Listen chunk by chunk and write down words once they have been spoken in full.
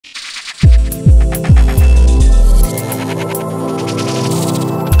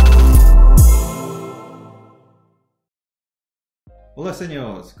Hola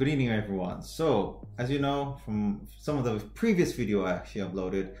señores, good evening everyone. So, as you know from some of the previous video I actually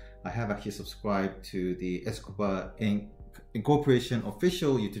uploaded, I have actually subscribed to the Escobar Incorporation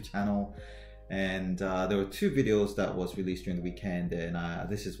official YouTube channel, and there were two videos that was released during the weekend, and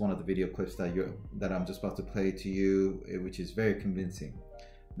this is one of the video clips that I'm just about to play to you, which is very convincing.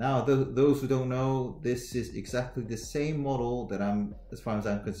 Now, those who don't know, this is exactly the same model that as far as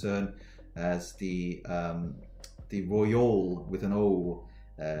I'm concerned, as the Royal with an O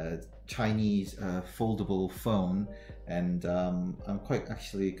Chinese foldable phone, and I'm quite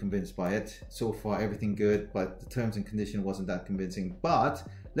actually convinced by it. So far everything good, but the terms and condition wasn't that convincing. But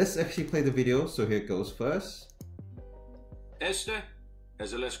let's actually play the video, so here it goes first. Este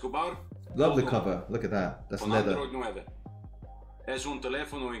es el Escobar. Love the cover, look at that, that's leather. Android 9. Es un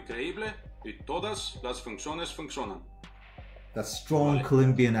teléfono increíble y todas las funciones funcionan. That strong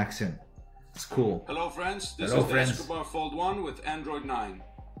Colombian accent. It's cool. Hello friends, this Hello, is friends. the Escobar Fold 1 with Android 9.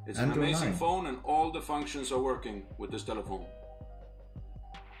 It's Android an amazing 9. phone and all the functions are working with this telephone.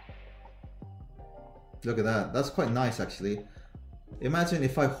 Look at that, that's quite nice actually. Imagine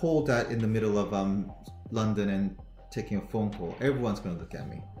if I hold that in the middle of London and taking a phone call. Everyone's gonna look at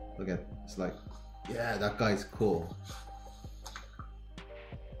me. Look at, it's like, yeah, that guy's cool.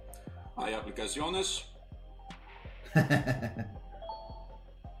 Hay aplicaciones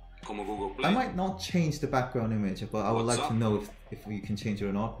como Google Play. I might not change the background image, but I would like to know if you can change it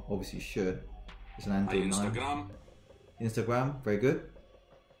or not. Obviously you should. It's an Android 9. Instagram. Instagram, very good.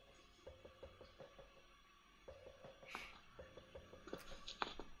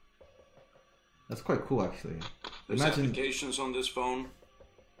 That's quite cool actually. There's applications on this phone,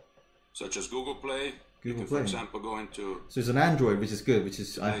 such as Google Play. You can, for example, go into... So it's an Android, which is good, which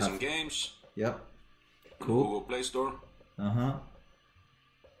is... Play some games. Yep. Cool. Google Play Store. Uh-huh.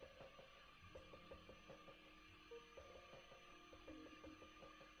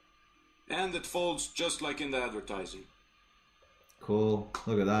 And it folds just like in the advertising. Cool.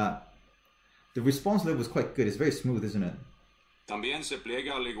 Look at that. The response level is quite good. It's very smooth, isn't it? También se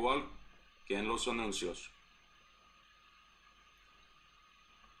pliega al igual que en los anuncios.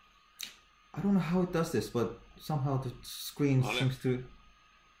 I don't know how it does this, but somehow the screen seems to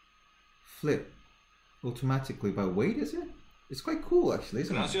flip automatically by weight, is it? It's quite cool actually,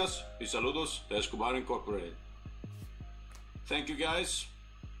 isn't it? Gracias y saludos de Escobar Incorporated. Thank you guys.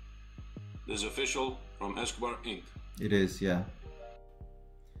 This is official from Escobar Inc. It is, yeah.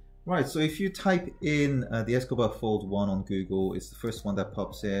 Right, so if you type in the Escobar Fold 1 on Google, it's the first one that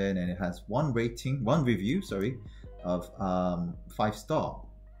pops in, and it has one review, of 5-star.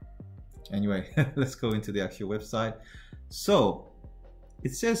 Anyway, let's go into the actual website. So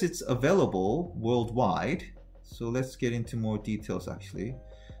it says it's available worldwide. So let's get into more details actually.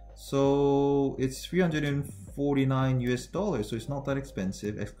 So it's $349 US, so it's not that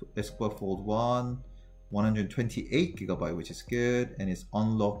expensive. Escobar Fold 1, 128 GB, which is good, and it's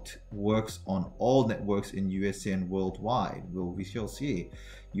unlocked, works on all networks in USA and worldwide. We shall see.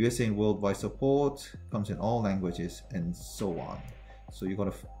 USA and worldwide support, comes in all languages, and so on. So you got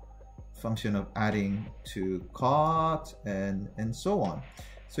a function of adding to cart and so on.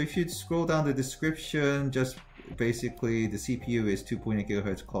 So if you scroll down the description, just basically the CPU is 2.8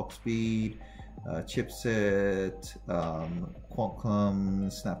 GHz clock speed, chipset, Qualcomm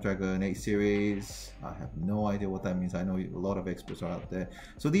Snapdragon 8 series. I have no idea what that means. I know a lot of experts are out there.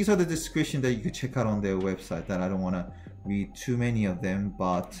 So these are the description that you could check out on their website, that I don't want to read too many of them,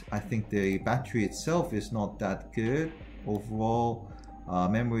 but I think the battery itself is not that good overall.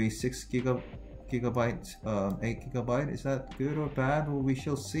 Memory 6 gigabyte, 8 GB. Is that good or bad? Well, we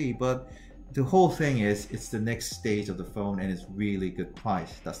shall see. But the whole thing is, it's the next stage of the phone, and it's really good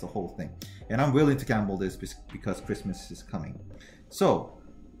price. That's the whole thing. And I'm willing to gamble this because Christmas is coming. So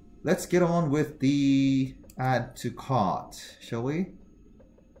let's get on with the add to cart, shall we?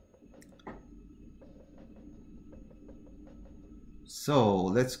 So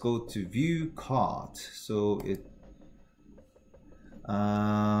let's go to view cart. So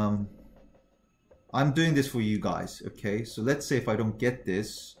I'm doing this for you guys, okay? So let's say if I don't get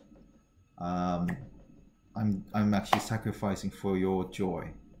this, I'm actually sacrificing for your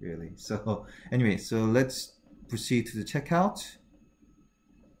joy, really. So anyway, so let's proceed to the checkout.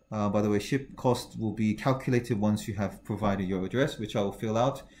 By the way, ship cost will be calculated once you have provided your address, which I will fill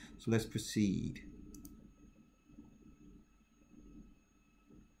out. So let's proceed.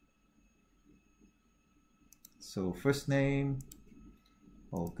 So first name,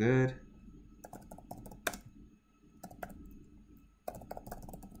 all good.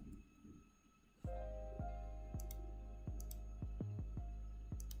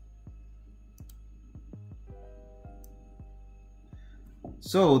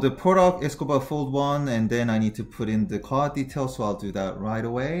 So the product Escobar Fold 1, and then I need to put in the card details, so I'll do that right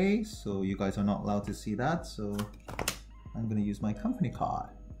away. So you guys are not allowed to see that, so I'm going to use my company card.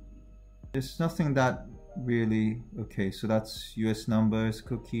 There's nothing that really, okay, so that's US numbers,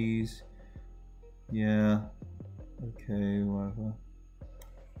 cookies, yeah, okay, whatever.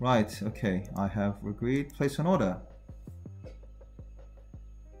 Right, okay, I have agreed, place an order.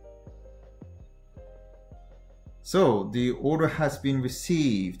 So the order has been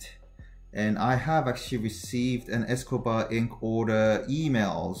received, and I have actually received an Escobar Inc. order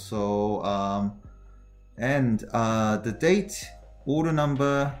email. So the date, order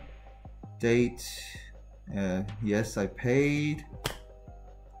number, date, yes, I paid,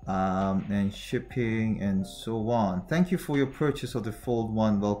 and shipping and so on. Thank you for your purchase of the Fold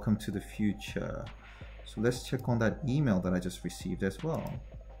 1. Welcome to the future. So let's check on that email that I just received as well.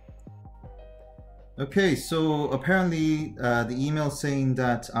 Okay, so apparently the email saying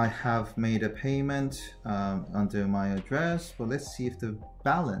that I have made a payment under my address, but let's see if the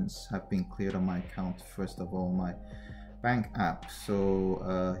balance have been cleared on my account. First of all, my bank app.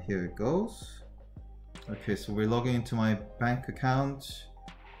 So here it goes. Okay, so we're logging into my bank account.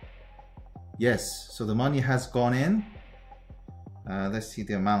 Yes, so the money has gone in. Let's see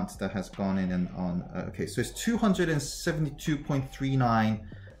the amount that has gone in and on. Okay, so it's 272.39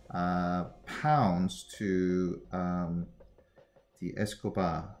 pounds to the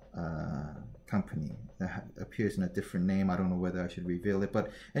Escobar company. That appears in a different name. I don't know whether I should reveal it,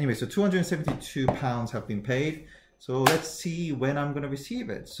 but anyway, so 272 pounds have been paid. So let's see when I'm going to receive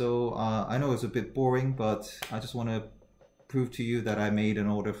it. So I know it's a bit boring, but I just want to prove to you that I made an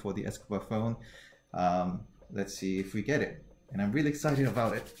order for the Escobar phone. Let's see if we get it, and I'm really excited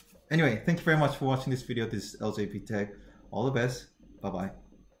about it. Anyway, thank you very much for watching this video. This is LJP Tech. All the best. Bye bye.